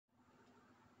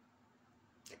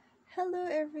Hello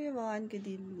everyone, good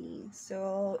evening.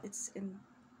 So it's in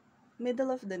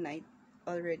middle of the night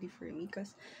already for me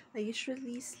because I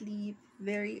usually sleep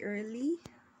very early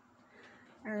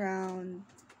around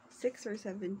 6 or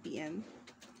 7 p.m.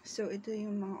 So ito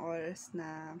yung mga oras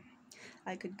na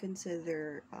I could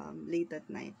consider late at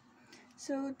night.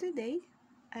 So today,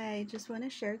 I just want to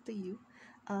share to you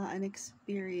an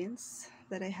experience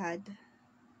that I had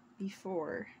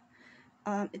before.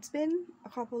 It's been a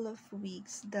couple of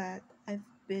weeks that I've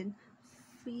been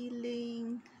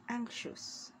feeling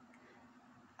anxious.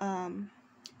 Um,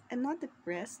 I'm not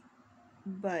depressed,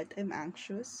 but I'm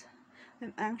anxious.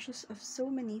 I'm anxious of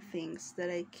so many things that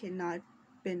I cannot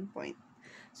pinpoint.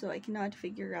 So I cannot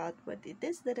figure out what it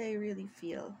is that I really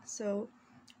feel. So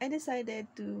I decided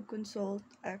to consult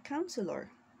a counselor.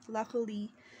 Luckily,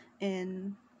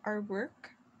 in our work,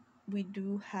 we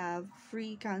do have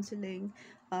free counseling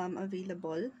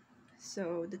available.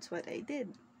 So that's what I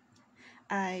did.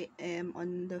 I am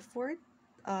on the fourth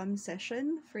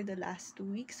session for the last 2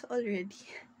 weeks already.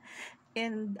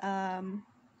 And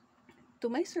to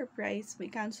my surprise, my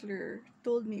counselor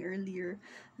told me earlier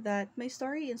that my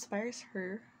story inspires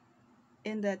her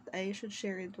and that I should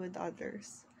share it with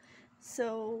others.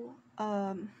 So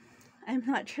I'm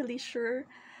not really sure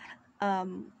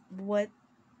what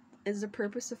is the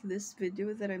purpose of this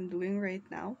video that I'm doing right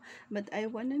now, but I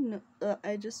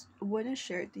just wanna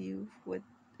share to you what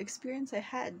experience I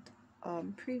had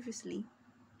previously.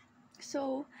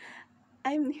 So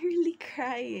I'm nearly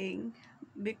crying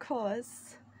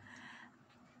because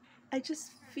I just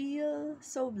feel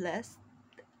so blessed,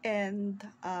 and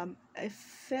I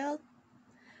felt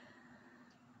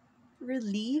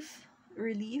relief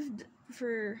relieved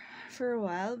for a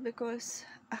while because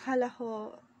akala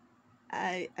ko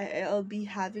I'll be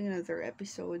having another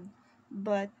episode,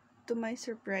 but to my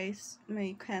surprise,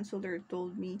 my counselor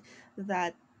told me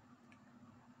that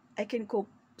I can cope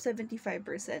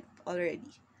 75%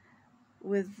 already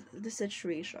with the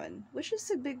situation, which is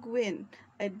a big win.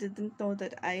 I didn't know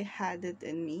that I had it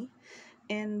in me.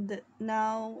 And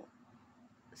now,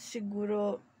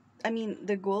 siguro, I mean,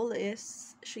 the goal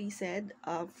is, she said,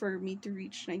 for me to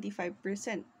reach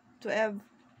 95%. To have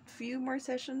few more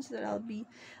sessions that I'll be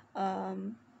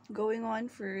um, going on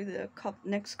for the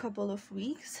next couple of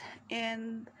weeks.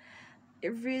 And it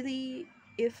really,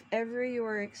 if ever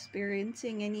you're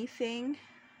experiencing anything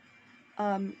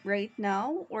right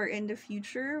now or in the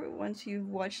future, once you've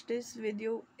watched this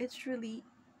video, it's really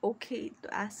okay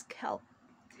to ask help.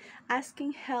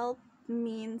 Asking help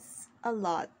means a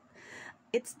lot.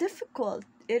 It's difficult,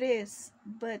 it is,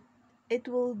 but it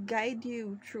will guide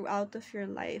you throughout of your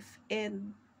life,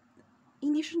 and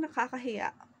hindi siya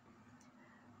nakakahiya.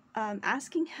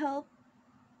 Asking help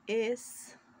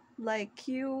is like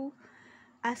you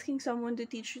asking someone to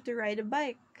teach you to ride a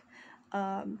bike.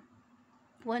 Um,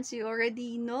 Once you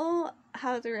already know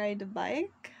how to ride a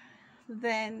bike,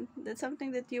 then that's something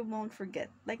that you won't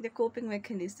forget, like the coping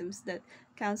mechanisms that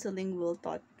counseling will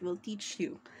teach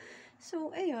you. So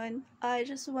ayun, I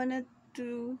just wanted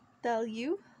to tell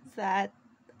you that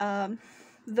um,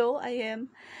 though I am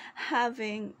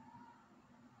having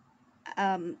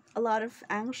a lot of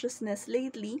anxiousness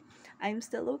lately, I'm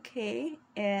still okay,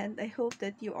 and I hope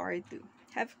that you are too.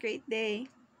 Have a great day.